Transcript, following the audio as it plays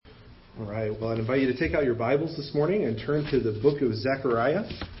All right, well, I'd invite you to take out your Bibles this morning and turn to the book of Zechariah,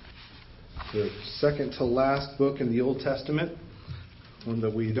 the second to last book in the Old Testament, one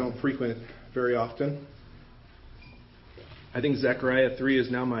that we don't frequent very often. I think Zechariah 3 is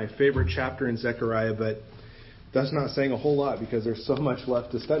now my favorite chapter in Zechariah, but that's not saying a whole lot because there's so much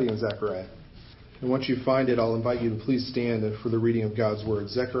left to study in Zechariah. And once you find it, I'll invite you to please stand for the reading of God's Word.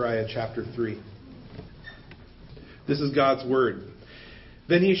 Zechariah chapter 3. This is God's Word.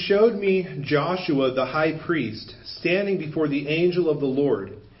 Then he showed me Joshua the high priest standing before the angel of the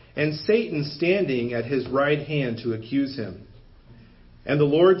Lord, and Satan standing at his right hand to accuse him. And the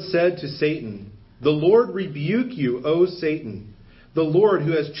Lord said to Satan, "The Lord rebuke you, O Satan. The Lord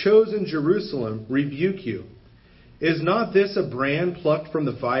who has chosen Jerusalem rebuke you. Is not this a brand plucked from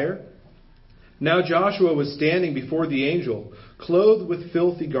the fire?" Now Joshua was standing before the angel, clothed with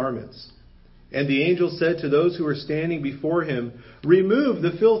filthy garments. And the angel said to those who were standing before him, "Remove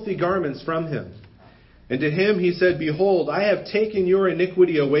the filthy garments from him." And to him he said, "Behold, I have taken your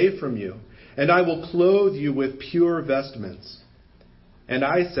iniquity away from you, and I will clothe you with pure vestments." And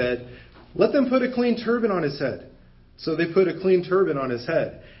I said, "Let them put a clean turban on his head." So they put a clean turban on his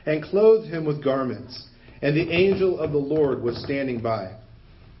head, and clothed him with garments. And the angel of the Lord was standing by.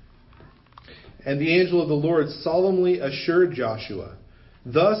 And the angel of the Lord solemnly assured Joshua,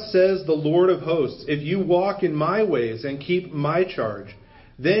 "Thus says the Lord of hosts, if you walk in my ways and keep my charge,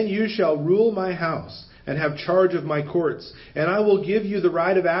 then you shall rule my house and have charge of my courts, and I will give you the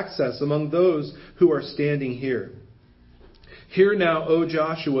right of access among those who are standing here. Hear now, O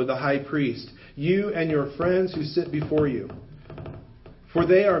Joshua the high priest, you and your friends who sit before you, for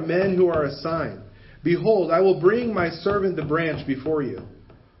they are men who are assigned. Behold, I will bring my servant the branch before you.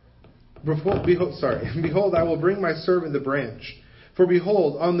 Behold, I will bring my servant the branch. For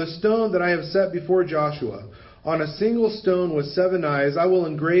behold, on the stone that I have set before Joshua, on a single stone with 7 eyes, I will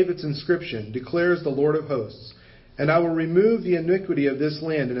engrave its inscription, declares the Lord of hosts. And I will remove the iniquity of this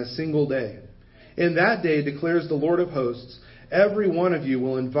land in a single day. In that day, declares the Lord of hosts, every one of you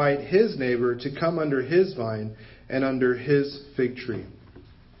will invite his neighbor to come under his vine and under his fig tree."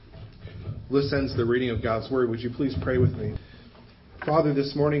 This ends the reading of God's Word. Would you please pray with me? Father,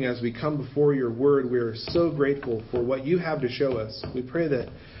 this morning as we come before your word, we are so grateful for what you have to show us. We pray that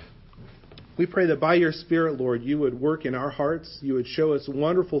by your Spirit, Lord, you would work in our hearts. You would show us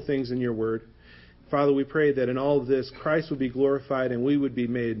wonderful things in your word. Father, we pray that in all of this, Christ would be glorified and we would be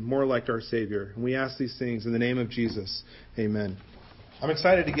made more like our Savior. And we ask these things in the name of Jesus. Amen. I'm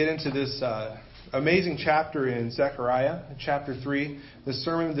excited to get into this amazing chapter in Zechariah, chapter 3. The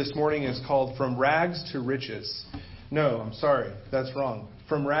sermon this morning is called From Rags to Riches. No, I'm sorry. That's wrong.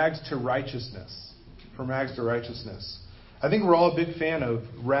 From rags to righteousness. From rags to righteousness. I think we're all a big fan of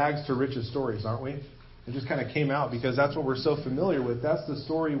rags to riches stories, aren't we? It just kind of came out because that's what we're so familiar with. That's the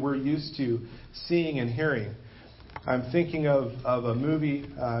story we're used to seeing and hearing. I'm thinking of a movie,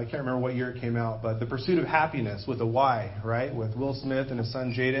 I can't remember what year it came out, but The Pursuit of Happiness with a Y, right? With Will Smith and his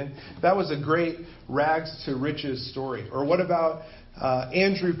son Jaden. That was a great rags to riches story. Or what about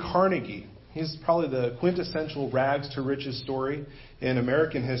Andrew Carnegie? He's probably the quintessential rags to riches story in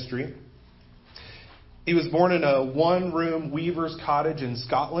American history. He was born in a one-room weaver's cottage in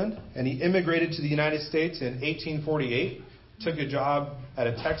Scotland, and he immigrated to the United States in 1848, took a job at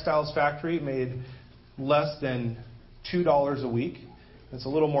a textiles factory, made less than $2 a week. That's a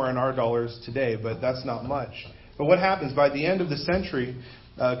little more in our dollars today, but that's not much. But what happens? By the end of the century,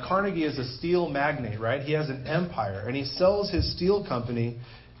 Carnegie is a steel magnate, right? He has an empire, and he sells his steel company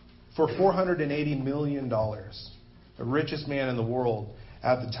for $480 million, the richest man in the world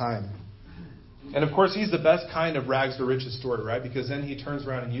at the time. And of course, he's the best kind of rags to riches story, right? Because then he turns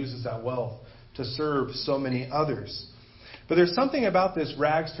around and uses that wealth to serve so many others. But there's something about this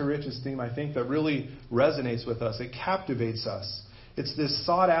rags to riches theme, I think, that really resonates with us. It captivates us. It's this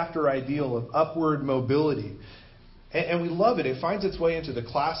sought-after ideal of upward mobility. And we love it. It finds its way into the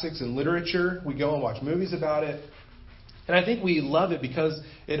classics and literature. We go and watch movies about it. And I think we love it because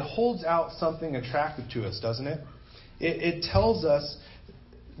it holds out something attractive to us, doesn't it? It tells us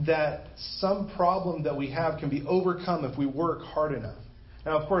that some problem that we have can be overcome if we work hard enough.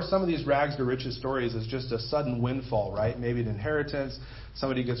 Now, of course, some of these rags to riches stories is just a sudden windfall, right? Maybe an inheritance,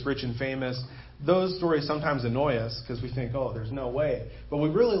 somebody gets rich and famous. Those stories sometimes annoy us because we think, oh, there's no way. But we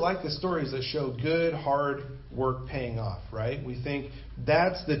really like the stories that show good, hard work paying off, right? We think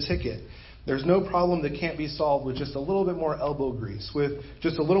that's the ticket. There's no problem that can't be solved with just a little bit more elbow grease, with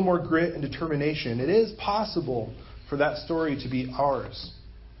just a little more grit and determination. It is possible for that story to be ours.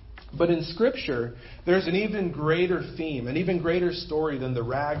 But in Scripture, there's an even greater theme, an even greater story than the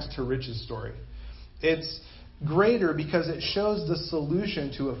rags to riches story. It's greater because it shows the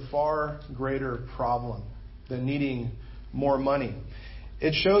solution to a far greater problem than needing more money.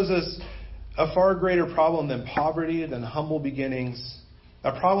 It shows us a far greater problem than poverty, than humble beginnings,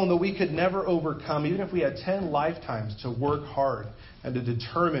 a problem that we could never overcome, even if we had 10 lifetimes to work hard and to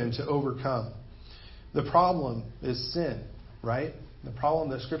determine to overcome. The problem is sin, right? The problem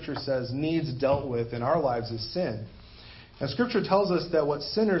that Scripture says needs dealt with in our lives is sin. And Scripture tells us that what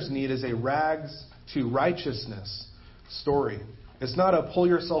sinners need is a rags to righteousness story. It's not a pull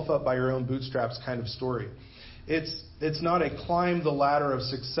yourself up by your own bootstraps kind of story. It's not a climb the ladder of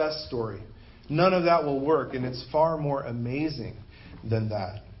success story. None of that will work, and it's far more amazing than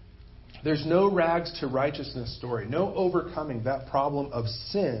that. There's no rags to righteousness story, no overcoming that problem of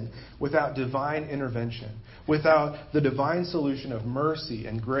sin without divine intervention, without the divine solution of mercy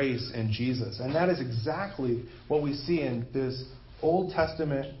and grace in Jesus. And that is exactly what we see in this Old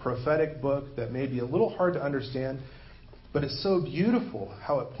Testament prophetic book that may be a little hard to understand, but it's so beautiful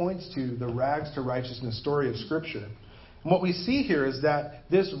how it points to the rags to righteousness story of Scripture. And what we see here is that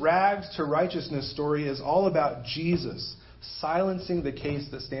this rags to righteousness story is all about Jesus silencing the case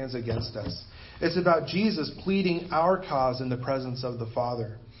that stands against us. It's about Jesus pleading our cause in the presence of the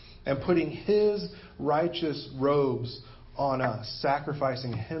Father and putting His righteous robes on us,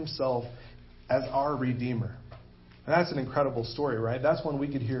 sacrificing Himself as our Redeemer. And that's an incredible story, right? That's one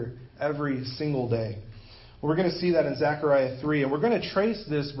we could hear every single day. We're going to see that in Zechariah 3, and we're going to trace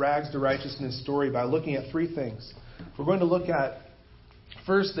this rags to righteousness story by looking at three things. We're going to look at,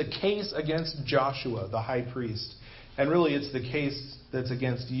 first, the case against Joshua, the high priest. And really, it's the case that's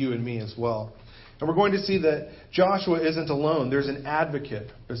against you and me as well. And we're going to see that Joshua isn't alone. There's an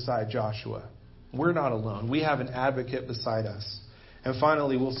advocate beside Joshua. We're not alone. We have an advocate beside us. And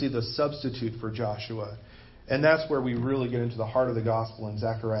finally, we'll see the substitute for Joshua. And that's where we really get into the heart of the gospel in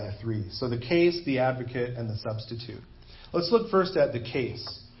Zechariah 3. So the case, the advocate, and the substitute. Let's look first at the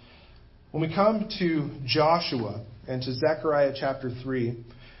case. When we come to Joshua and to Zechariah chapter 3,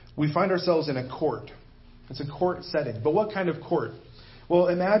 we find ourselves in a court. It's a court setting. But what kind of court? Well,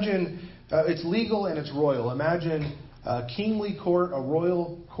 imagine it's legal and it's royal. Imagine a kingly court, a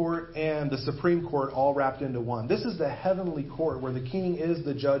royal court, and the Supreme Court all wrapped into one. This is the heavenly court where the king is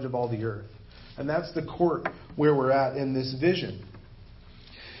the judge of all the earth. And that's the court where we're at in this vision.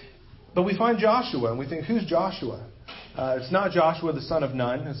 But we find Joshua, and we think, who's Joshua? It's not Joshua the son of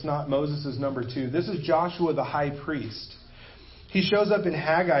Nun. It's not Moses' number 2. This is Joshua the high priest. He shows up in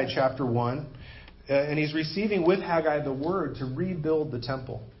Haggai chapter 1. And he's receiving with Haggai the word to rebuild the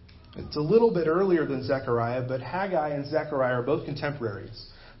temple. It's a little bit earlier than Zechariah, but Haggai and Zechariah are both contemporaries.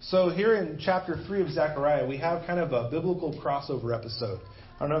 So here in chapter 3 of Zechariah, we have kind of a biblical crossover episode.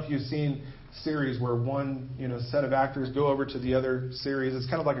 I don't know if you've seen series where one set of actors go over to the other series. It's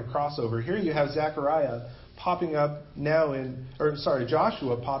kind of like a crossover. Here you have Joshua popping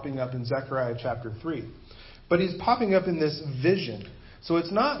up in Zechariah chapter 3. But he's popping up in this vision. So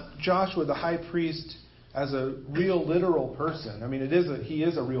it's not Joshua the high priest as a real literal person. I mean, he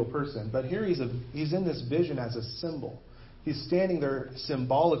is a real person, but here he's in this vision as a symbol. He's standing there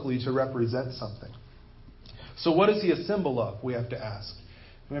symbolically to represent something. So what is he a symbol of, we have to ask.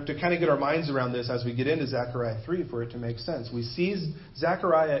 We have to kind of get our minds around this as we get into Zechariah 3 for it to make sense. We see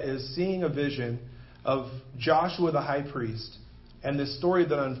Zechariah is seeing a vision of Joshua the high priest and this story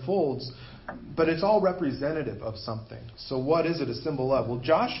that unfolds. But it's all representative of something. So what is it a symbol of? Well,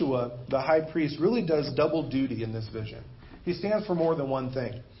 Joshua, the high priest, really does double duty in this vision. He stands for more than one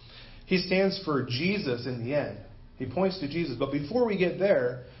thing. He stands for Jesus in the end. He points to Jesus. But before we get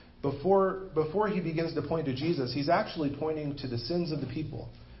there, before he begins to point to Jesus, he's actually pointing to the sins of the people.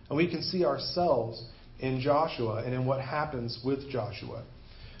 And we can see ourselves in Joshua and in what happens with Joshua.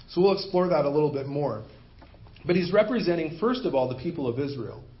 So we'll explore that a little bit more. But he's representing, first of all, the people of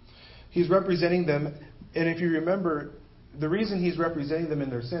Israel. He's representing them, and if you remember, the reason he's representing them in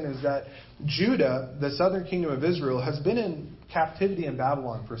their sin is that Judah, the southern kingdom of Israel, has been in captivity in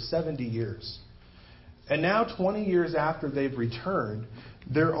Babylon for 70 years. And now, 20 years after they've returned,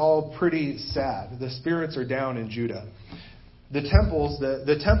 they're all pretty sad. The spirits are down in Judah. The temple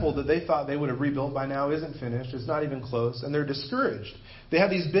that they thought they would have rebuilt by now isn't finished. It's not even close, and they're discouraged. They have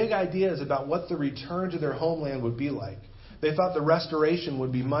these big ideas about what the return to their homeland would be like. They thought the restoration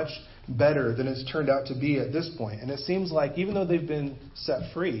would be much better than it's turned out to be at this point. And it seems like even though they've been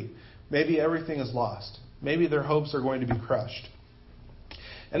set free, maybe everything is lost. Maybe their hopes are going to be crushed.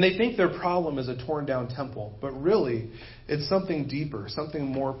 And they think their problem is a torn down temple. But really, it's something deeper, something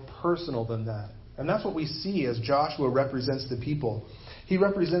more personal than that. And that's what we see as Joshua represents the people. He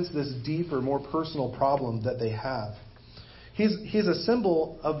represents this deeper, more personal problem that they have. He's a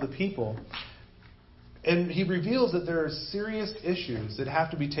symbol of the people. And he reveals that there are serious issues that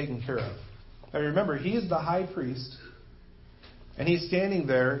have to be taken care of. Now remember, he is the high priest, and he's standing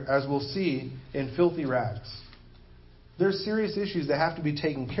there, as we'll see, in filthy rags. There's serious issues that have to be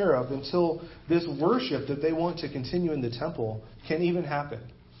taken care of until this worship that they want to continue in the temple can even happen.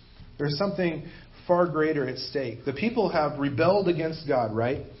 There's something far greater at stake. The people have rebelled against God,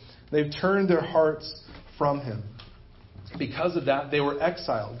 right? They've turned their hearts from him. Because of that, they were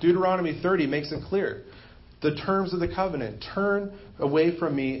exiled. Deuteronomy 30 makes it clear. The terms of the covenant: turn away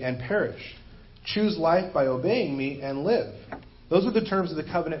from me and perish. Choose life by obeying me and live. Those are the terms of the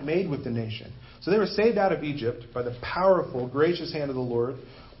covenant made with the nation. So they were saved out of Egypt by the powerful, gracious hand of the Lord.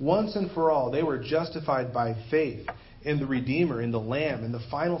 Once and for all, they were justified by faith in the Redeemer, in the Lamb, in the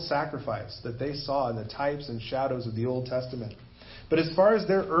final sacrifice that they saw in the types and shadows of the Old Testament. But as far as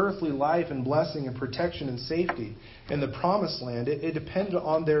their earthly life and blessing and protection and safety in the promised land, it depended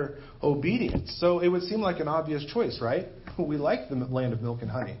on their obedience. So it would seem like an obvious choice, right? We like the land of milk and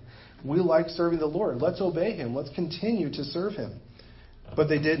honey. We like serving the Lord. Let's obey him. Let's continue to serve him. But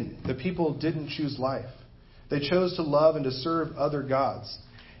they didn't. The people didn't choose life. They chose to love and to serve other gods.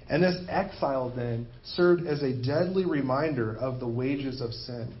 And this exile then served as a deadly reminder of the wages of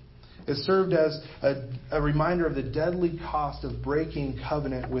sin. It served as a reminder of the deadly cost of breaking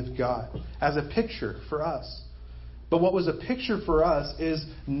covenant with God, as a picture for us. But what was a picture for us is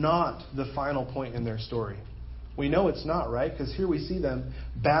not the final point in their story. We know it's not, right? Because here we see them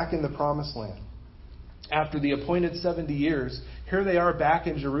back in the promised land. After the appointed 70 years, here they are back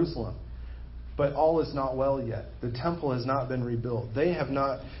in Jerusalem. But all is not well yet. The temple has not been rebuilt. They have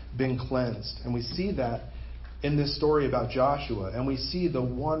not been cleansed. And we see that in this story about Joshua. And we see the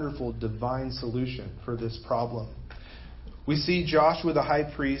wonderful divine solution for this problem. We see Joshua the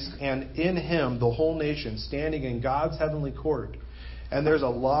high priest, and in him the whole nation standing in God's heavenly court. And there's a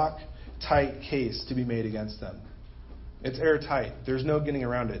lock-tight case to be made against them. It's airtight. There's no getting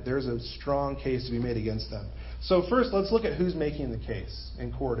around it. There's a strong case to be made against them. So first, let's look at who's making the case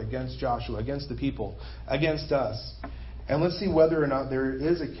in court against Joshua, against the people, against us. And let's see whether or not there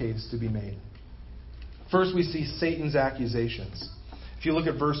is a case to be made. First, we see Satan's accusations. If you look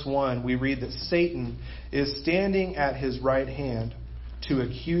at verse 1, we read that Satan is standing at his right hand to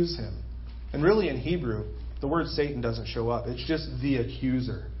accuse him. And really in Hebrew, the word Satan doesn't show up. It's just the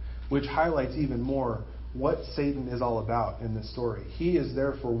accuser, which highlights even more what Satan is all about in this story. He is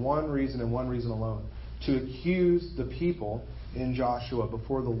there for one reason and one reason alone: to accuse the people in Joshua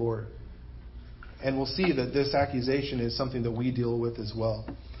before the Lord. And we'll see that this accusation is something that we deal with as well.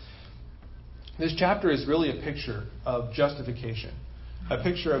 This chapter is really a picture of justification, a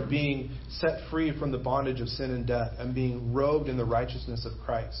picture of being set free from the bondage of sin and death and being robed in the righteousness of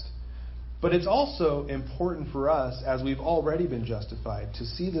Christ. But it's also important for us, as we've already been justified, to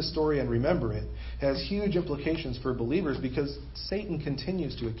see this story and remember it. It has huge implications for believers because Satan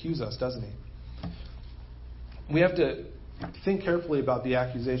continues to accuse us, doesn't he? We have to think carefully about the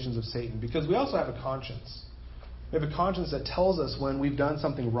accusations of Satan because we also have a conscience. We have a conscience that tells us when we've done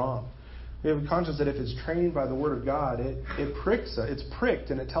something wrong. We have a conscience that if it's trained by the Word of God, it pricks us. It's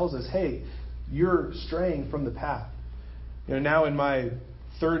pricked and it tells us, hey, you're straying from the path. Now in my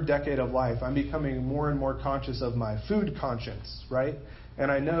third decade of life, I'm becoming more and more conscious of my food conscience, right?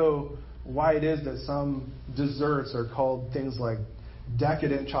 And I know why it is that some desserts are called things like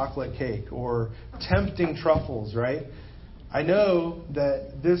decadent chocolate cake or tempting truffles, right? I know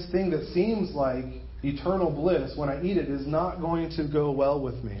that this thing that seems like eternal bliss, when I eat it, is not going to go well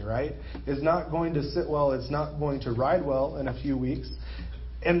with me, right? It's not going to sit well. It's not going to ride well in a few weeks.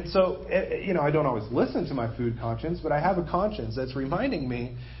 And so, I don't always listen to my food conscience, but I have a conscience that's reminding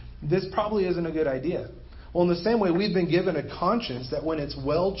me this probably isn't a good idea. Well, in the same way, we've been given a conscience that when it's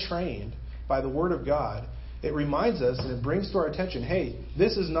well trained by the Word of God, it reminds us and it brings to our attention, hey,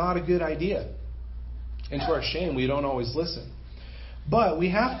 this is not a good idea. And to our shame, we don't always listen. But we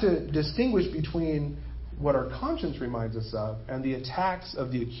have to distinguish between what our conscience reminds us of and the attacks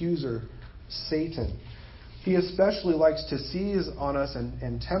of the accuser, Satan. He especially likes to seize on us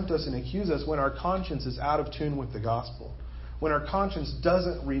and tempt us and accuse us when our conscience is out of tune with the gospel. When our conscience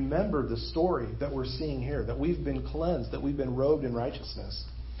doesn't remember the story that we're seeing here, that we've been cleansed, that we've been robed in righteousness.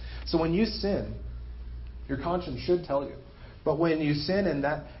 So when you sin, your conscience should tell you. But when you sin and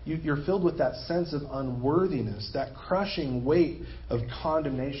that you're filled with that sense of unworthiness, that crushing weight of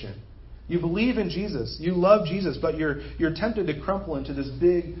condemnation. You believe in Jesus, you love Jesus, but you're tempted to crumple into this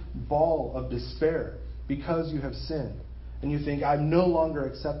big ball of despair because you have sinned. And you think, I'm no longer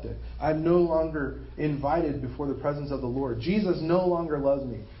accepted. I'm no longer invited before the presence of the Lord. Jesus no longer loves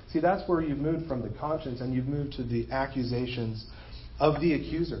me. See, that's where you've moved from the conscience and you've moved to the accusations of the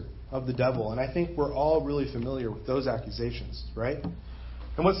accuser. of the devil. And I think we're all really familiar with those accusations, right?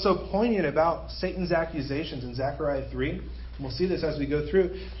 And what's so poignant about Satan's accusations in Zechariah 3, and we'll see this as we go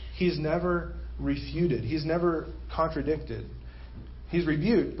through, he's never refuted. He's never contradicted. He's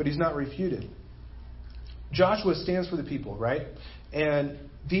rebuked, but he's not refuted. Joshua stands for the people, right? And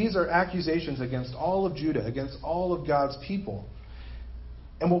these are accusations against all of Judah, against all of God's people.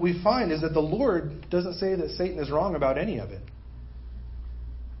 And what we find is that the Lord doesn't say that Satan is wrong about any of it.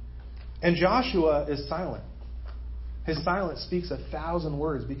 And Joshua is silent. His silence speaks 1,000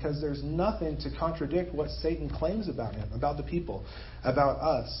 words because there's nothing to contradict what Satan claims about him, about the people, about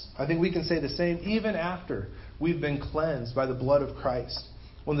us. I think we can say the same even after we've been cleansed by the blood of Christ.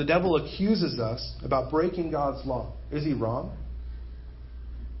 When the devil accuses us about breaking God's law, is he wrong?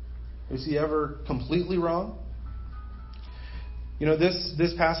 Is he ever completely wrong? You know,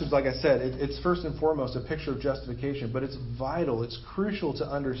 this passage, like I said, it's first and foremost a picture of justification, but it's vital, it's crucial to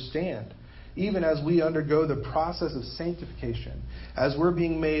understand. Even as we undergo the process of sanctification, as we're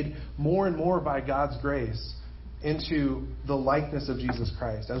being made more and more by God's grace into the likeness of Jesus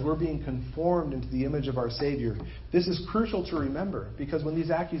Christ, as we're being conformed into the image of our Savior, this is crucial to remember, because when these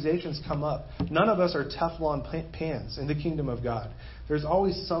accusations come up, none of us are Teflon pans in the kingdom of God. There's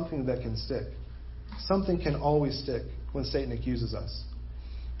always something that can stick. Something can always stick when Satan accuses us.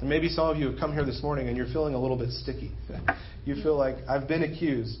 And maybe some of you have come here this morning and you're feeling a little bit sticky. You feel like, I've been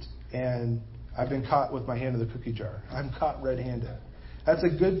accused and I've been caught with my hand in the cookie jar. I'm caught red-handed. That's a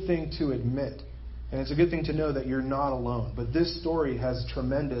good thing to admit. And it's a good thing to know that you're not alone. But this story has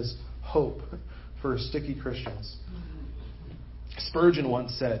tremendous hope for sticky Christians. Spurgeon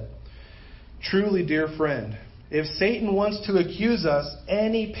once said, "Truly, dear friend, if Satan wants to accuse us,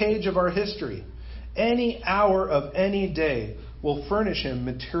 any page of our history, any hour of any day will furnish him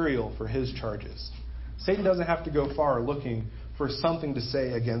material for his charges." Satan doesn't have to go far looking for something to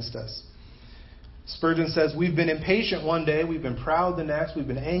say against us. Spurgeon says, we've been impatient one day, we've been proud the next, we've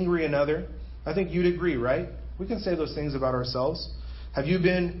been angry another. I think you'd agree, right? We can say those things about ourselves. Have you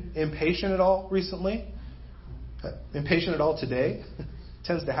been impatient at all recently? Impatient at all today?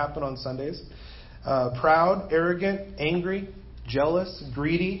 Tends to happen on Sundays. Proud, arrogant, angry, jealous,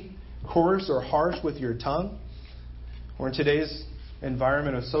 greedy, coarse or harsh with your tongue. Or in today's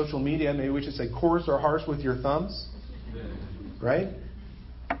environment of social media, maybe we should say coarse or harsh with your thumbs. Right?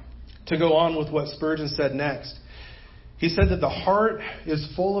 To go on with what Spurgeon said next. He said that the heart is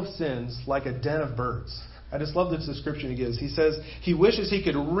full of sins like a den of birds. I just love this description he gives. He says he wishes he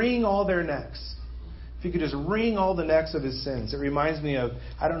could wring all their necks. If he could just wring all the necks of his sins. It reminds me of,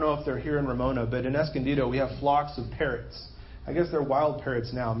 I don't know if they're here in Ramona, but in Escondido we have flocks of parrots. I guess they're wild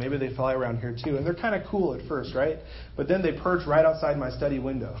parrots now. Maybe they fly around here too. And they're kind of cool at first, right? But then they perch right outside my study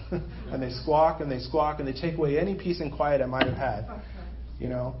window. And they squawk and they squawk and they take away any peace and quiet I might have had. You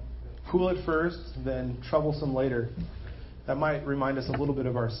know, cool at first, then troublesome later. That might remind us a little bit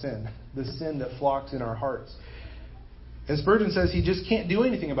of our sin. The sin that flocks in our hearts. And Spurgeon says he just can't do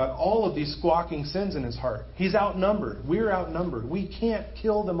anything about all of these squawking sins in his heart. He's outnumbered. We're outnumbered. We can't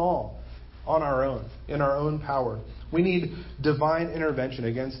kill them all on our own, in our own power. We need divine intervention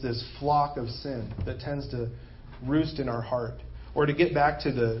against this flock of sin that tends to roost in our heart. Or to get back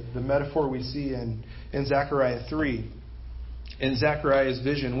to the metaphor we see in Zechariah 3. In Zechariah's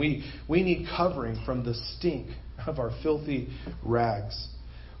vision, we need covering from the stink of our filthy rags.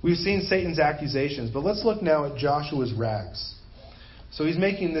 We've seen Satan's accusations, but let's look now at Joshua's rags. So he's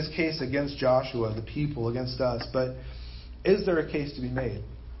making this case against Joshua, the people, against us. But is there a case to be made?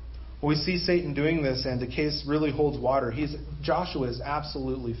 Well, we see Satan doing this, and the case really holds water. Joshua is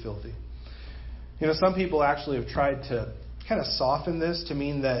absolutely filthy. You know, some people actually have tried to kind of soften this to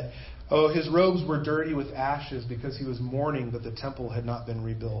mean that, his robes were dirty with ashes because he was mourning that the temple had not been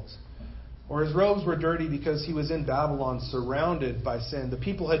rebuilt. Or his robes were dirty because he was in Babylon surrounded by sin. The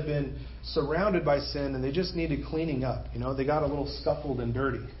people had been surrounded by sin and they just needed cleaning up. You know, they got a little scuffled and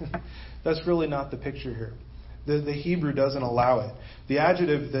dirty. That's really not the picture here. The Hebrew doesn't allow it. The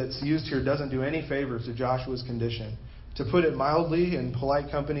adjective that's used here doesn't do any favors to Joshua's condition. To put it mildly, in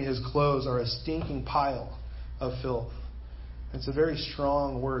polite company, his clothes are a stinking pile of filth. It's a very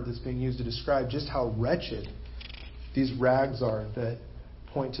strong word that's being used to describe just how wretched these rags are that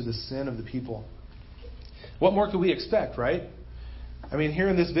point to the sin of the people. What more could we expect, right? I mean, here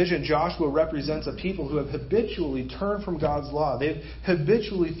in this vision, Joshua represents a people who have habitually turned from God's law. They've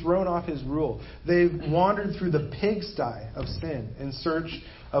habitually thrown off his rule. They've wandered through the pigsty of sin in search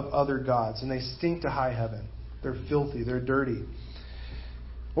of other gods, and they stink to high heaven. They're filthy. They're dirty.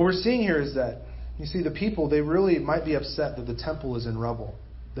 What we're seeing here is that, you see, the people, they really might be upset that the temple is in rubble,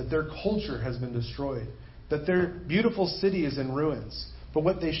 that their culture has been destroyed, that their beautiful city is in ruins. But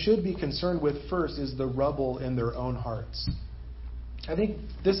what they should be concerned with first is the rubble in their own hearts. I think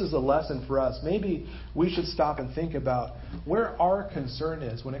this is a lesson for us. Maybe we should stop and think about where our concern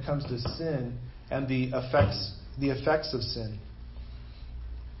is when it comes to sin and the effects of sin.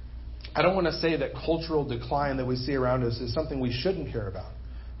 I don't want to say that cultural decline that we see around us is something we shouldn't care about.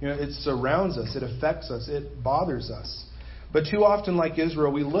 It surrounds us, it affects us, it bothers us. But too often, like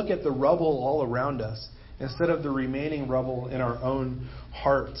Israel, we look at the rubble all around us instead of the remaining rubble in our own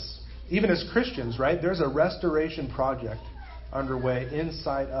hearts. Even as Christians, right? There's a restoration project underway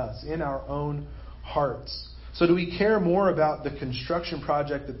inside us, in our own hearts. So do we care more about the construction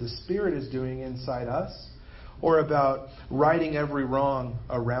project that the Spirit is doing inside us, or about righting every wrong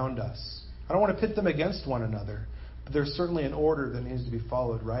around us? I don't want to pit them against one another, but there's certainly an order that needs to be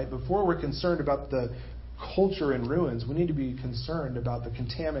followed, right? Before we're concerned about the culture in ruins, we need to be concerned about the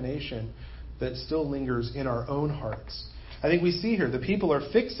contamination that still lingers in our own hearts. I think we see here the people are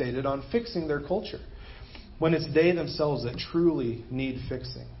fixated on fixing their culture when it's they themselves that truly need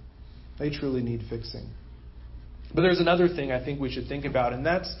fixing. They truly need fixing. But there's another thing I think we should think about, and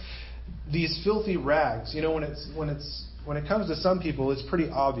that's these filthy rags. When it comes to some people, it's pretty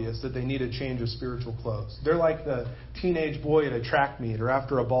obvious that they need a change of spiritual clothes. They're like the teenage boy at a track meet or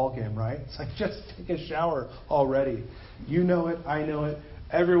after a ball game, right? It's like, just take a shower already. You know it, I know it,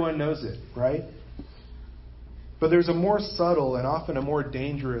 everyone knows it, right? But there's a more subtle and often a more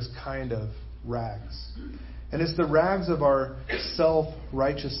dangerous kind of rags. And it's the rags of our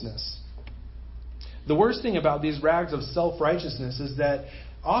self-righteousness. The worst thing about these rags of self-righteousness is that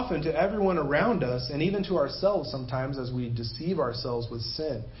often to everyone around us, and even to ourselves sometimes as we deceive ourselves with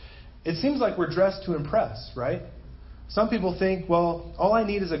sin, it seems like we're dressed to impress, right? Some people think, well, all I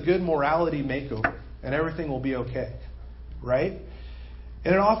need is a good morality makeover, and everything will be okay, right?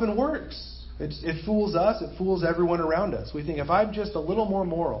 And it often works. It fools us, it fools everyone around us. We think, if I'm just a little more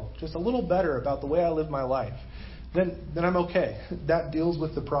moral, just a little better about the way I live my life, then I'm okay. That deals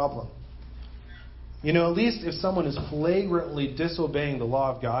with the problem. At least if someone is flagrantly disobeying the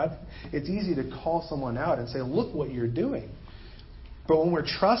law of God, it's easy to call someone out and say, look what you're doing. But when we're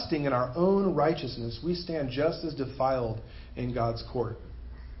trusting in our own righteousness, we stand just as defiled in God's court.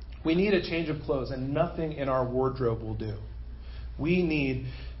 We need a change of clothes, and nothing in our wardrobe will do. We need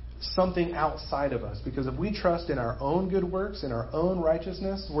something outside of us, because if we trust in our own good works, in our own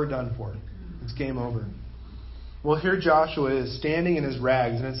righteousness, we're done for. It's game over. Well, here Joshua is standing in his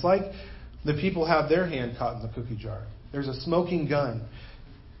rags, and it's like the people have their hand caught in the cookie jar. There's a smoking gun.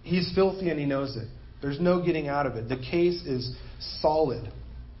 He's filthy and he knows it. There's no getting out of it. The case is solid.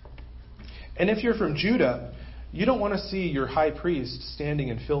 And if you're from Judah, you don't want to see your high priest standing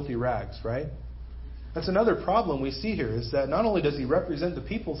in filthy rags, right? That's another problem we see here, is that not only does he represent the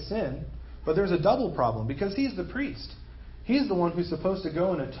people's sin, but there's a double problem, because he's the priest. He's the one who's supposed to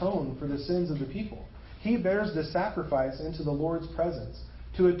go and atone for the sins of the people. He bears the sacrifice into the Lord's presence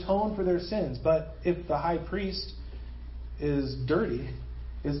to atone for their sins. But if the high priest is dirty,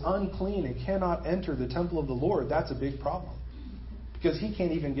 is unclean, and cannot enter the temple of the Lord, that's a big problem, because he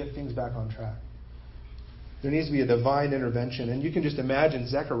can't even get things back on track. There needs to be a divine intervention. And you can just imagine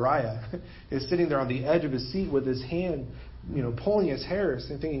Zechariah is sitting there on the edge of his seat with his hand, pulling his hair,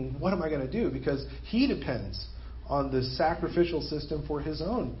 thinking, what am I going to do? Because he depends on the sacrificial system for his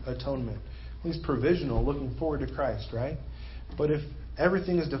own atonement. He's provisional, looking forward to Christ, right? But if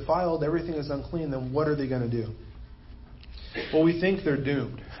everything is defiled, everything is unclean, then what are they going to do? Well, we think they're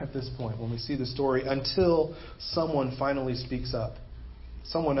doomed at this point when we see the story, until someone finally speaks up.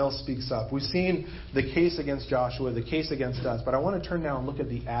 Someone else speaks up. We've seen the case against Joshua, the case against us, but I want to turn now and look at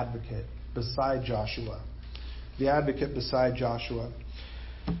the advocate beside Joshua. The advocate beside Joshua.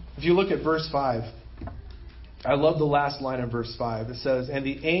 If you look at verse 5, I love the last line of verse 5. It says, "And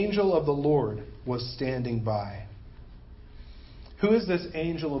the angel of the Lord was standing by." Who is this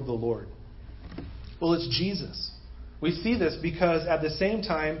angel of the Lord? Well, it's Jesus. We see this because at the same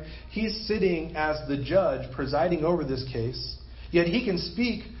time, he's sitting as the judge presiding over this case, yet he can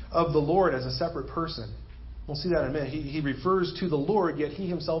speak of the Lord as a separate person. We'll see that in a minute. He refers to the Lord, yet he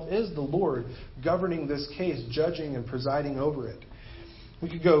himself is the Lord governing this case, judging and presiding over it. We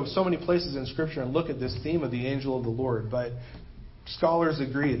could go so many places in Scripture and look at this theme of the angel of the Lord, but scholars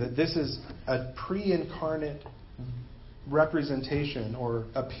agree that this is a pre-incarnate representation or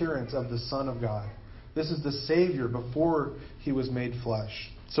appearance of the Son of God. This is the Savior before he was made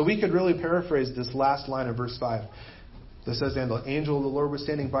flesh. So we could really paraphrase this last line of verse 5 that says, "And the angel of the Lord was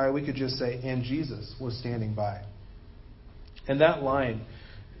standing by." We could just say, "And Jesus was standing by." And that line,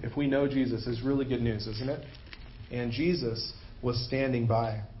 if we know Jesus, is really good news, isn't it? And Jesus was standing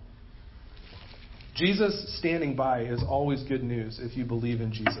by. Jesus standing by is always good news if you believe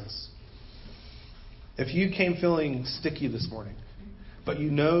in Jesus. If you came feeling sticky this morning, but you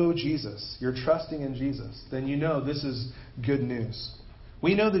know Jesus, you're trusting in Jesus, then you know this is good news.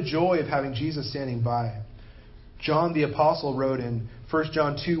 We know the joy of having Jesus standing by. John the Apostle wrote in 1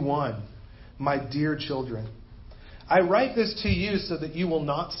 John 2:1, "My dear children, I write this to you so that you will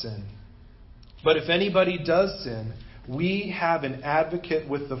not sin. But if anybody does sin, we have an advocate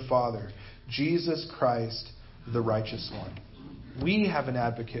with the Father, Jesus Christ, the righteous one." We have an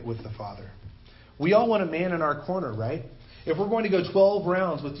advocate with the Father. We all want a man in our corner, right? If we're going to go 12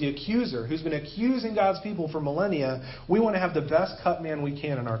 rounds with the accuser who's been accusing God's people for millennia, we want to have the best cut man we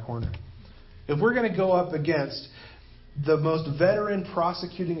can in our corner. If we're going to go up against the most veteran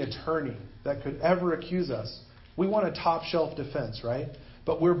prosecuting attorney that could ever accuse us, we want a top shelf defense, right?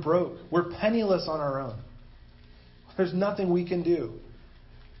 But we're broke. We're penniless on our own. There's nothing we can do.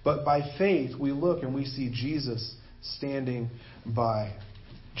 But by faith, we look and we see Jesus standing by.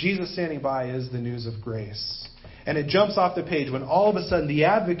 Jesus standing by is the news of grace. And it jumps off the page when all of a sudden the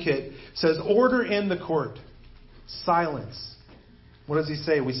advocate says, "Order in the court." Silence. What does he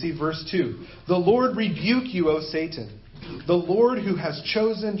say? We see verse 2. "The Lord rebuke you, O Satan. The Lord who has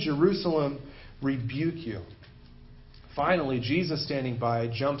chosen Jerusalem rebuke you." Finally, Jesus standing by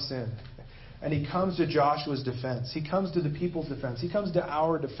jumps in. And he comes to Joshua's defense. He comes to the people's defense. He comes to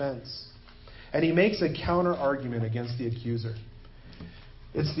our defense. And he makes a counter argument against the accuser.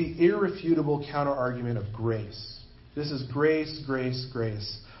 It's the irrefutable counter argument of grace. This is grace, grace,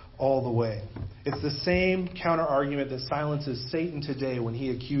 grace all the way. It's the same counter argument that silences Satan today when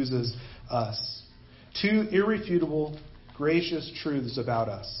he accuses us. Two irrefutable, gracious truths about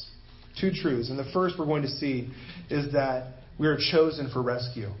us. Two truths. And the first we're going to see is that we are chosen for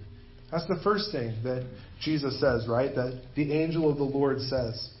rescue. That's the first thing that Jesus says, right? That the angel of the Lord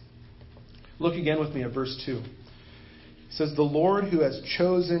says. Look again with me at verse 2. It says, "The Lord who has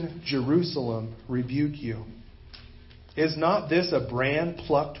chosen Jerusalem rebuke you. Is not this a brand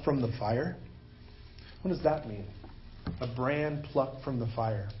plucked from the fire?" What does that mean? A brand plucked from the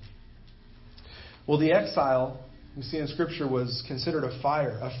fire. Well, the exile, we see in Scripture, was considered a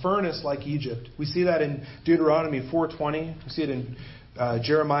fire, a furnace like Egypt. We see that in Deuteronomy 4:20. We see it in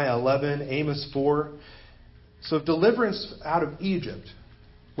Jeremiah 11, Amos 4. So if deliverance out of Egypt,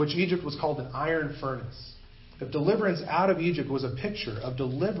 which Egypt was called an iron furnace, if deliverance out of Egypt was a picture of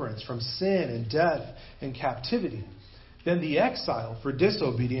deliverance from sin and death and captivity, then the exile for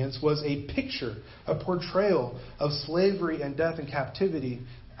disobedience was a picture, a portrayal of slavery and death and captivity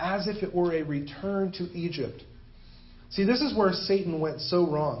as if it were a return to Egypt. See, this is where Satan went so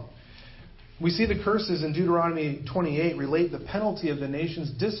wrong. We see the curses in Deuteronomy 28 relate the penalty of the nation's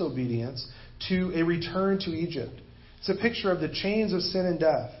disobedience to a return to Egypt. It's a picture of the chains of sin and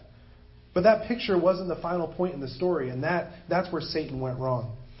death. But that picture wasn't the final point in the story, and that's where Satan went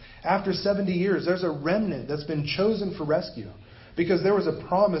wrong. After 70 years, there's a remnant that's been chosen for rescue because there was a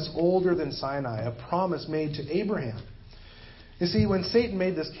promise older than Sinai, a promise made to Abraham. You see, when Satan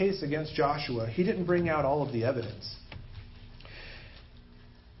made this case against Joshua, he didn't bring out all of the evidence.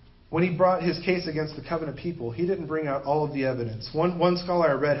 When he brought his case against the covenant people, he didn't bring out all of the evidence. One scholar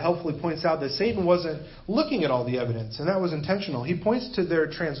I read helpfully points out that Satan wasn't looking at all the evidence, and that was intentional. He points to their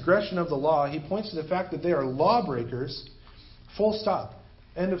transgression of the law. He points to the fact that they are lawbreakers. Full stop.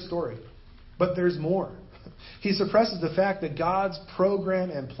 End of story. But there's more. He suppresses the fact that God's program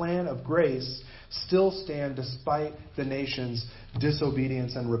and plan of grace still stand despite the nation's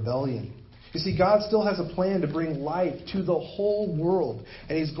disobedience and rebellion. You see, God still has a plan to bring life to the whole world.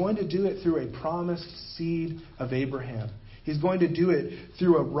 And He's going to do it through a promised seed of Abraham. He's going to do it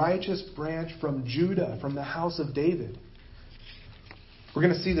through a righteous branch from Judah, from the house of David. We're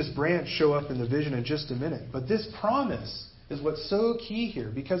going to see this branch show up in the vision in just a minute. But this promise is what's so key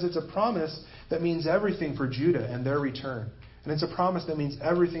here, because it's a promise that means everything for Judah and their return. And it's a promise that means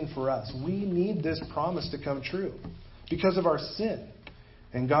everything for us. We need this promise to come true because of our sin.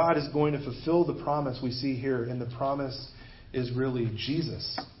 And God is going to fulfill the promise we see here, and the promise is really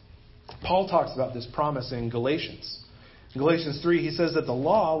Jesus. Paul talks about this promise in Galatians. In Galatians 3, he says that the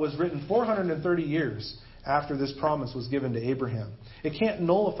law was written 430 years after this promise was given to Abraham. It can't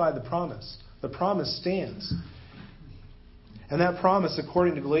nullify the promise. The promise stands. And that promise,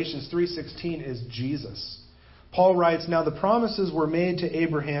 according to Galatians 3:16, is Jesus. Paul writes, "Now the promises were made to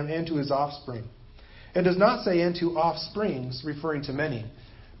Abraham and to his offspring." It does not say "and to offsprings," referring to many,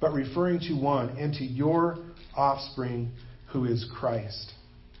 but referring to one, "and to your offspring, who is Christ."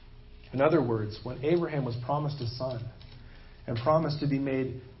 In other words, when Abraham was promised a son and promised to be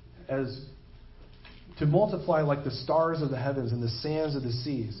made to to multiply like the stars of the heavens and the sands of the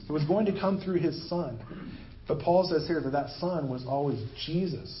seas. It was going to come through his Son. But Paul says here that Son was always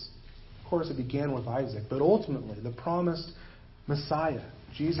Jesus. Of course, it began with Isaac, but ultimately the promised Messiah,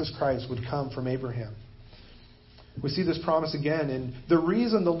 Jesus Christ, would come from Abraham. We see this promise again in the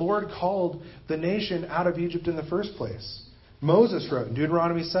reason the Lord called the nation out of Egypt in the first place. Moses wrote in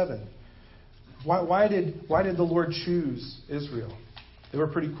Deuteronomy 7. Why did the Lord choose Israel? They were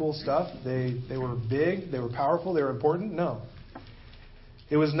pretty cool stuff. They were big. They were powerful. They were important. No.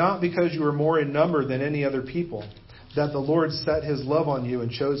 It was not because you were more in number than any other people that the Lord set his love on you and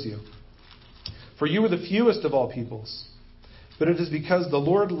chose you. For you were the fewest of all peoples. But it is because the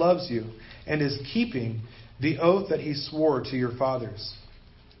Lord loves you and is keeping the oath that he swore to your fathers,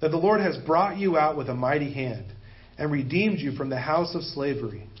 that the Lord has brought you out with a mighty hand and redeemed you from the house of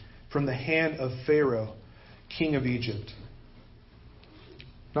slavery, from the hand of Pharaoh, king of Egypt.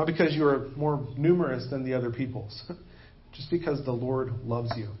 Not because you are more numerous than the other peoples, just because the Lord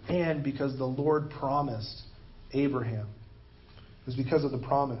loves you and because the Lord promised Abraham. It was because of the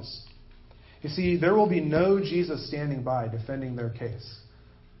promise. You see, there will be no Jesus standing by defending their case.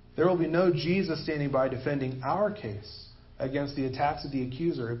 There will be no Jesus standing by defending our case against the attacks of the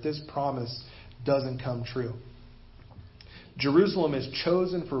accuser if this promise doesn't come true. Jerusalem is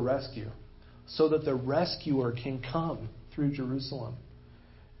chosen for rescue so that the rescuer can come through Jerusalem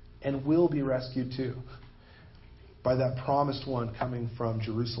and will be rescued too by that promised one coming from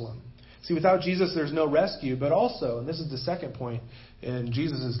Jerusalem. See, without Jesus, there's no rescue, but also, and this is the second point in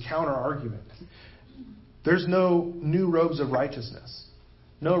Jesus' counter-argument, there's no new robes of righteousness.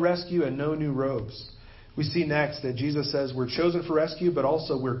 No rescue and no new robes. We see next that Jesus says we're chosen for rescue, but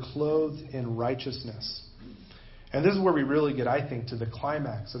also we're clothed in righteousness. And this is where we really get, I think, to the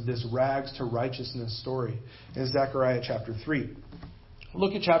climax of this rags to righteousness story in Zechariah chapter 3.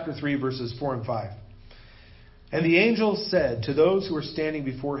 Look at chapter 3, verses 4 and 5. And the angel said to those who were standing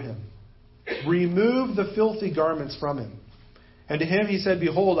before him, remove the filthy garments from him. And to him he said,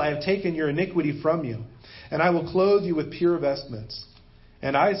 behold, I have taken your iniquity from you, and I will clothe you with pure vestments.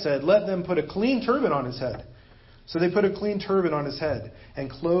 And I said, let them put a clean turban on his head. So they put a clean turban on his head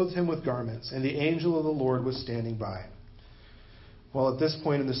and clothed him with garments. And the angel of the Lord was standing by. Well, at this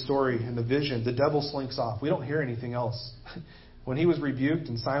point in the story, in the vision, the devil slinks off. We don't hear anything else. When he was rebuked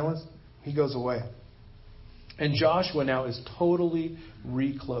and silenced, he goes away. And Joshua now is totally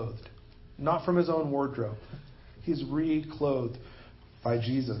reclothed. Not from his own wardrobe. He's reclothed by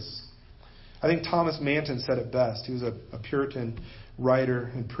Jesus. I think Thomas Manton said it best. He was a Puritan writer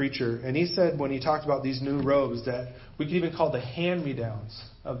and preacher. And he said when he talked about these new robes that we could even call the hand-me-downs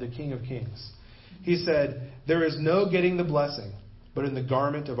of the King of Kings. He said, there is no getting the blessing but in the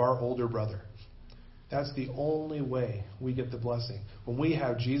garment of our older brother. That's the only way we get the blessing. When we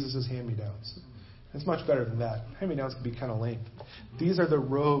have Jesus' hand-me-downs. It's much better than that. Hand-me-downs can be kind of lame. These are the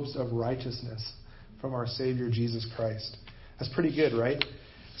robes of righteousness from our Savior Jesus Christ. That's pretty good, right?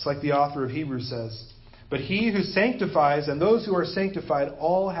 It's like the author of Hebrews says, but he who sanctifies and those who are sanctified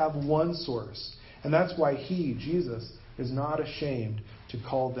all have one source. And that's why he, Jesus, is not ashamed to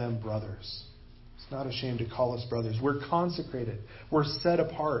call them brothers. He's not ashamed to call us brothers. We're consecrated. We're set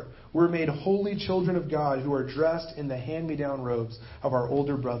apart. We're made holy children of God who are dressed in the hand-me-down robes of our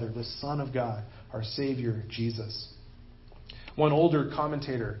older brother, the Son of God, our Savior, Jesus. One older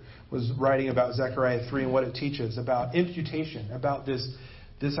commentator was writing about Zechariah 3 and what it teaches about imputation, about this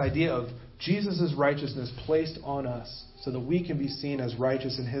idea of Jesus' righteousness placed on us so that we can be seen as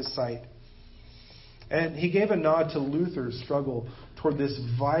righteous in his sight. And he gave a nod to Luther's struggle toward this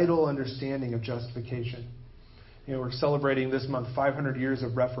vital understanding of justification. You know, we're celebrating this month 500 years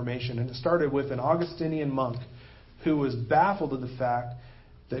of Reformation, and it started with an Augustinian monk who was baffled at the fact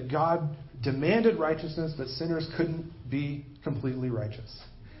that God demanded righteousness, but sinners couldn't be completely righteous.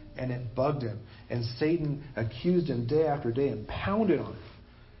 And it bugged him. And Satan accused him day after day and pounded on him.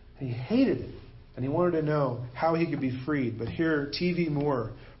 And he hated it. And he wanted to know how he could be freed. But here, T.V.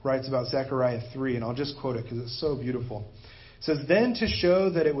 Moore writes about Zechariah 3, and I'll just quote it because it's so beautiful. It says, then to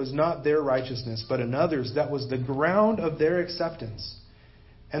show that it was not their righteousness, but another's, that was the ground of their acceptance.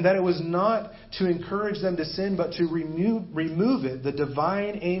 And that it was not to encourage them to sin, but to remove it, the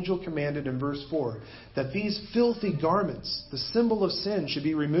divine angel commanded in verse 4, that these filthy garments, the symbol of sin, should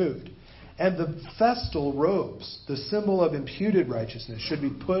be removed. And the festal robes, the symbol of imputed righteousness, should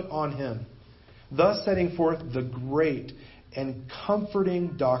be put on him. Thus setting forth the great and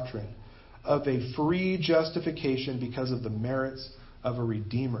comforting doctrine of a free justification because of the merits of a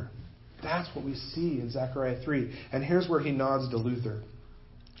Redeemer. That's what we see in Zechariah 3. And here's where he nods to Luther.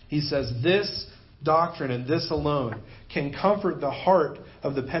 He says, this doctrine and this alone can comfort the heart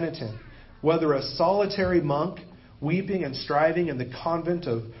of the penitent whether a solitary monk weeping and striving in the convent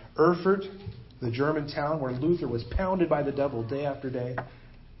of Erfurt, the German town where Luther was pounded by the devil day after day,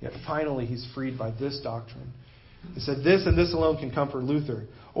 yet finally he's freed by this doctrine. He said this and this alone can comfort Luther.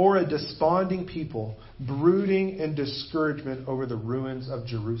 Or a desponding people brooding in discouragement over the ruins of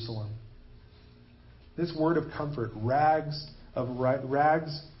Jerusalem. This word of comfort, rags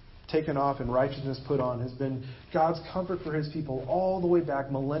taken off and righteousness put on, has been God's comfort for his people all the way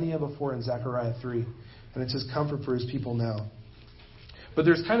back millennia before in Zechariah 3. And it's his comfort for his people now. But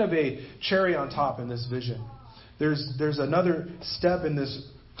there's kind of a cherry on top in this vision. There's another step in this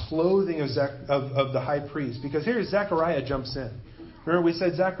clothing of the high priest. Because here Zechariah jumps in. Remember we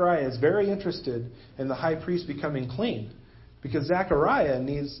said Zechariah is very interested in the high priest becoming clean. Because Zechariah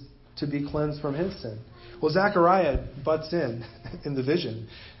needs to be cleansed from his sin. Well, Zechariah butts in the vision.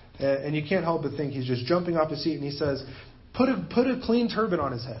 And you can't help but think he's just jumping off his seat and he says, put a clean turban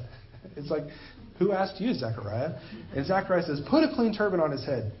on his head. It's like, who asked you, Zechariah? And Zechariah says, put a clean turban on his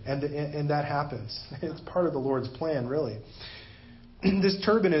head. And that happens. It's part of the Lord's plan, really. This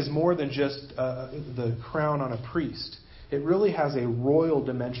turban is more than just the crown on a priest. It really has a royal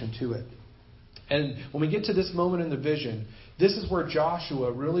dimension to it. And when we get to this moment in the vision, this is where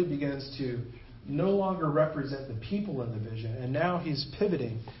Joshua really begins to no longer represent the people in the vision. And now he's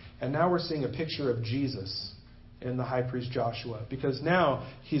pivoting. And now we're seeing a picture of Jesus in the high priest Joshua. Because now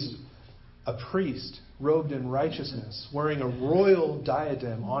he's a priest robed in righteousness, wearing a royal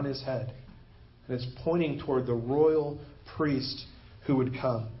diadem on his head. And it's pointing toward the royal priest who would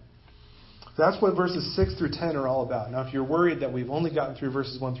come. That's what verses 6 through 10 are all about. Now, if you're worried that we've only gotten through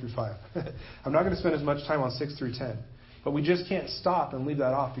verses 1 through 5, I'm not going to spend as much time on 6 through 10. But we just can't stop and leave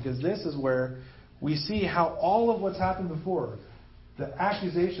that off, because this is where we see how all of what's happened before, the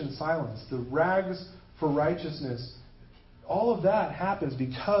accusation silence, the rags for righteousness, all of that happens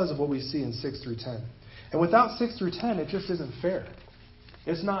because of what we see in 6 through 10. And without 6 through 10, it just isn't fair.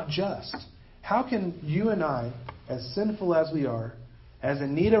 It's not just. How can you and I, as sinful as we are, as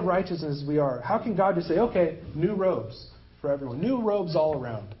in need of righteousness as we are, how can God just say, okay, new robes for everyone, new robes all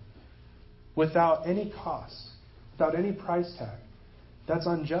around, without any cost, without any price tag? That's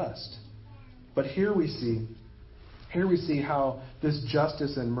unjust. But here we see how this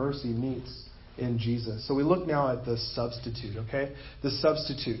justice and mercy meets in Jesus. So we look now at the substitute, okay? The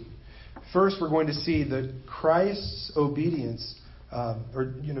substitute. First, we're going to see that Christ's obedience,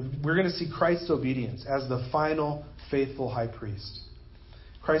 we're going to see Christ's obedience as the final faithful high priest.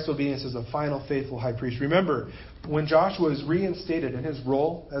 Christ's obedience as the final faithful high priest. Remember, when Joshua is reinstated in his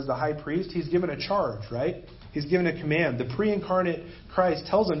role as the high priest, he's given a charge, right? He's given a command. The pre-incarnate Christ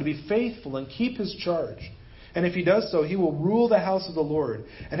tells him to be faithful and keep his charge. And if he does so, he will rule the house of the Lord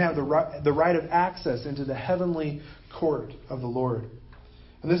and have the right of access into the heavenly court of the Lord.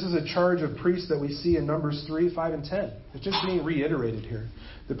 And this is a charge of priests that we see in Numbers 3, 5, and 10. It's just being reiterated here.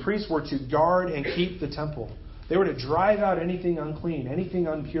 The priests were to guard and keep the temple. They were to drive out anything unclean, anything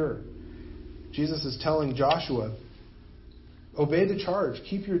impure. Jesus is telling Joshua, obey the charge,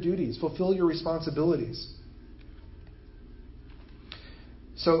 keep your duties, fulfill your responsibilities.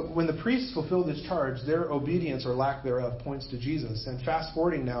 So when the priests fulfill this charge, their obedience or lack thereof points to Jesus. And fast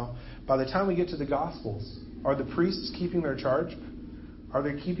forwarding now, by the time we get to the Gospels, are the priests keeping their charge? Are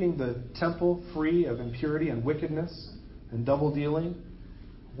they keeping the temple free of impurity and wickedness and double dealing?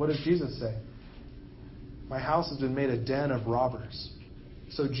 What does Jesus say? My house has been made a den of robbers.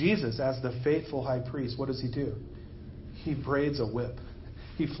 So Jesus, as the faithful high priest, what does he do? He braids a whip.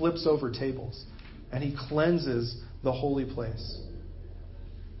 He flips over tables. And he cleanses the holy place.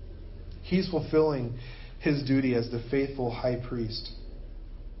 He's fulfilling his duty as the faithful high priest.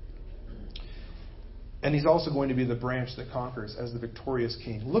 And he's also going to be the branch that conquers as the victorious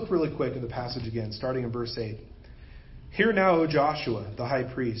king. Look really quick at the passage again, starting in verse 8. Hear now, O Joshua, the high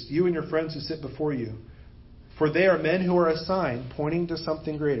priest, you and your friends who sit before you, for they are men who are a sign, pointing to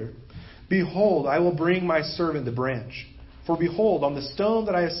something greater. Behold, I will bring my servant the branch. For behold, on the stone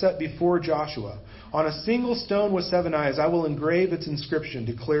that I have set before Joshua, on a single stone with 7 eyes, I will engrave its inscription,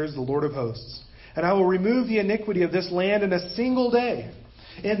 declares the Lord of hosts. And I will remove the iniquity of this land in a single day.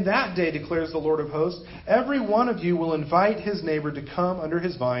 In that day, declares the Lord of hosts, every one of you will invite his neighbor to come under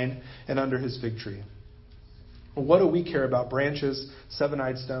his vine and under his fig tree. Well, what do we care about branches,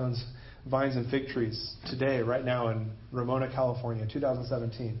 7-eyed stones, vines, and fig trees today, right now in Ramona, California,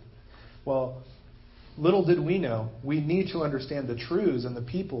 2017? Well, little did we know, we need to understand the truths and the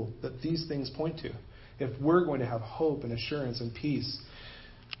people that these things point to if we're going to have hope and assurance and peace.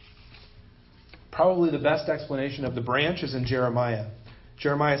 Probably the best explanation of the branch is in Jeremiah.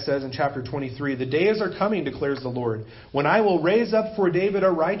 Jeremiah says in chapter 23, "The days are coming, declares the Lord, when I will raise up for David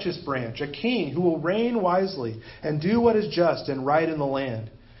a righteous branch, a king who will reign wisely and do what is just and right in the land.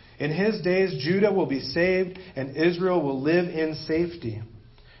 In his days Judah will be saved and Israel will live in safety.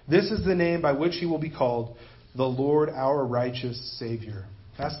 This is the name by which he will be called, the Lord our righteous Savior."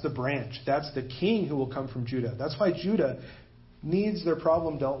 That's the branch. That's the king who will come from Judah. That's why Judah needs their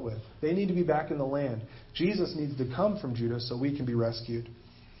problem dealt with. They need to be back in the land. Jesus needs to come from Judah so we can be rescued.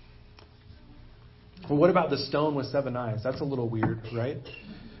 Well, what about the stone with 7 eyes? That's a little weird, right?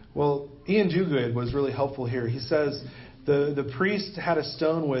 Well, Ian Duguid was really helpful here. He says the priest had a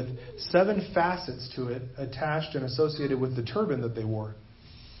stone with 7 facets to it attached and associated with the turban that they wore.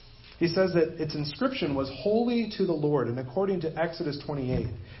 He says that its inscription was "Holy to the Lord," and according to Exodus 28,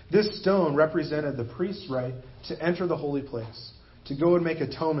 this stone represented the priest's right to enter the holy place, to go and make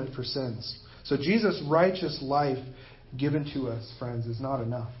atonement for sins. So Jesus' righteous life given to us, friends, is not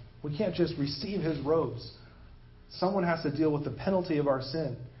enough. We can't just receive his robes. Someone has to deal with the penalty of our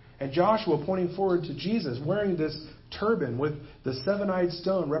sin. And Joshua, pointing forward to Jesus, wearing this turban with the 7-eyed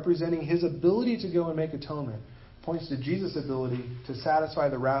stone representing his ability to go and make atonement, points to Jesus' ability to satisfy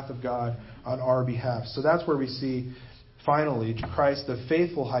the wrath of God on our behalf. So that's where we see, finally, Christ, the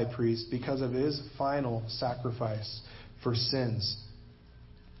faithful high priest, because of his final sacrifice for sins.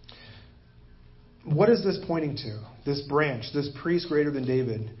 What is this pointing to? This branch, this priest greater than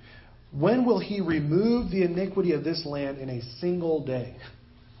David. When will he remove the iniquity of this land in a single day?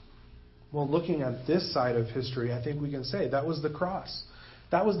 Well, looking at this side of history, I think we can say that was the cross.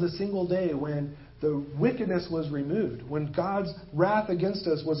 That was the single day when the wickedness was removed, when God's wrath against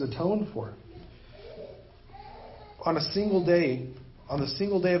us was atoned for. On the single day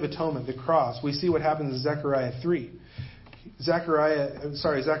of atonement, the cross, we see what happens in Zechariah 3.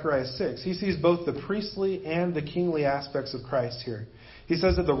 Zechariah 6. He sees both the priestly and the kingly aspects of Christ here. He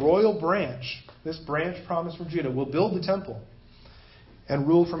says that the royal branch, this branch promised from Judah, will build the temple and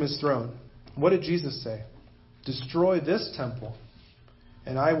rule from his throne. What did Jesus say? "Destroy this temple,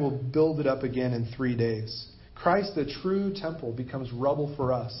 and I will build it up again in 3 days." Christ, the true temple, becomes rubble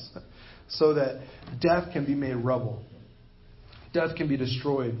for us so that death can be made rubble. Death can be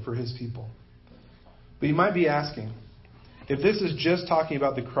destroyed for his people. But you might be asking, if this is just talking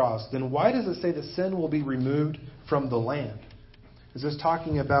about the cross, then why does it say that sin will be removed from the land? Is this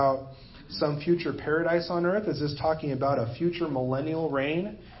talking about some future paradise on earth? Is this talking about a future millennial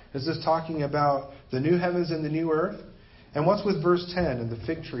reign? Is this talking about the new heavens and the new earth? And what's with verse 10 and the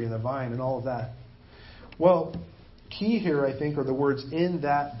fig tree and the vine and all of that? Well, key here, I think, are the words "in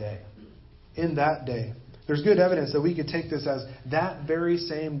that day." In that day. There's good evidence that we could take this as that very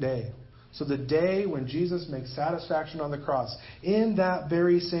same day. So the day when Jesus makes satisfaction on the cross, in that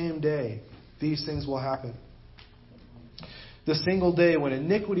very same day, these things will happen. The single day when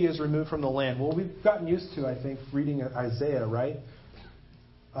iniquity is removed from the land. Well, we've gotten used to, I think, reading Isaiah, right?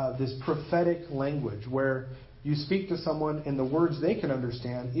 This prophetic language where you speak to someone in the words they can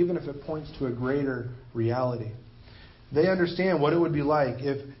understand, even if it points to a greater reality. They understand what it would be like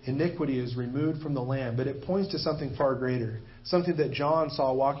if iniquity is removed from the land, but it points to something far greater, something that John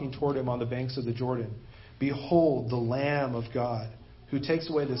saw walking toward him on the banks of the Jordan. "Behold, the Lamb of God, who takes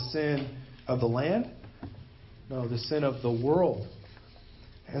away the sin of the land?" No, the sin of the world.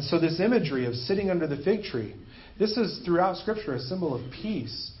 And so this imagery of sitting under the fig tree, this is throughout Scripture a symbol of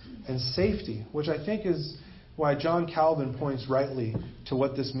peace and safety, which I think is why John Calvin points rightly to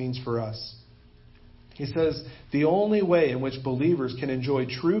what this means for us. He says, the only way in which believers can enjoy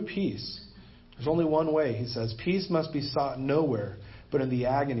true peace, there's only one way, he says, peace must be sought nowhere but in the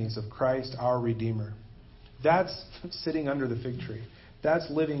agonies of Christ our Redeemer. That's sitting under the fig tree. That's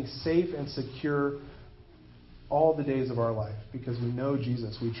living safe and secure all the days of our life because we know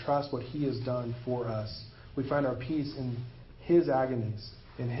Jesus. We trust what he has done for us. We find our peace in his agonies,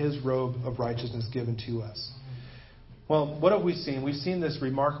 in his robe of righteousness given to us. Well, what have we seen? We've seen this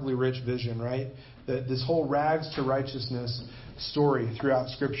remarkably rich vision, right? This whole rags to righteousness story throughout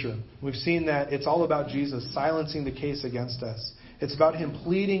Scripture. We've seen that it's all about Jesus silencing the case against us. It's about him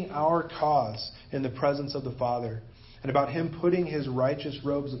pleading our cause in the presence of the Father, and about him putting his righteous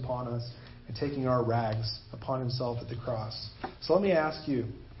robes upon us and taking our rags upon himself at the cross. So let me ask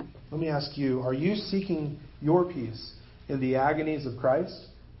you, are you seeking your peace in the agonies of Christ,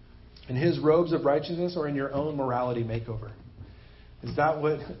 in his robes of righteousness, or in your own morality makeover? Is that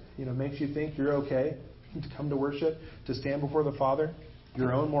what makes you think you're okay to come to worship, to stand before the Father?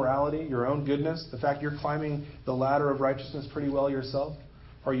 Your own morality, your own goodness, the fact you're climbing the ladder of righteousness pretty well yourself?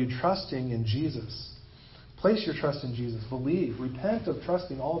 Are you trusting in Jesus? Place your trust in Jesus. Believe. Repent of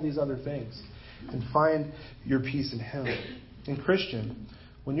trusting all of these other things and find your peace in him. And Christian,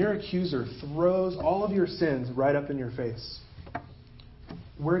 when your accuser throws all of your sins right up in your face,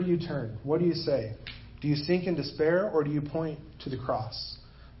 where do you turn? What do you say? Do you sink in despair, or do you point to the cross?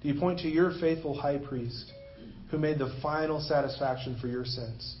 Do you point to your faithful high priest who made the final satisfaction for your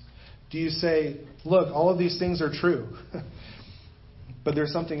sins? Do you say, look, all of these things are true, but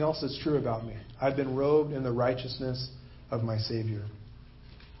there's something else that's true about me. I've been robed in the righteousness of my Savior.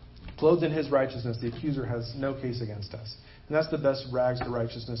 Clothed in his righteousness, the accuser has no case against us. And that's the best rags to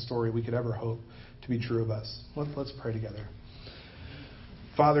righteousness story we could ever hope to be true of us. Let's pray together.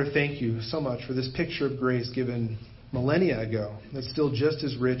 Father, thank you so much for this picture of grace given millennia ago that's still just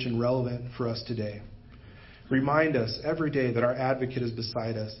as rich and relevant for us today. Remind us every day that our advocate is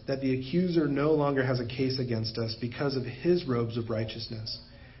beside us, that the accuser no longer has a case against us because of his robes of righteousness,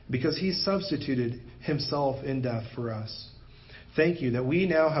 because he substituted himself in death for us. Thank you that we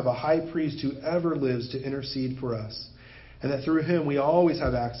now have a high priest who ever lives to intercede for us, and that through him we always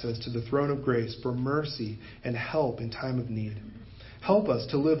have access to the throne of grace for mercy and help in time of need. Help us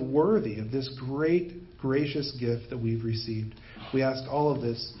to live worthy of this great, gracious gift that we've received. We ask all of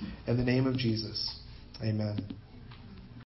this in the name of Jesus. Amen.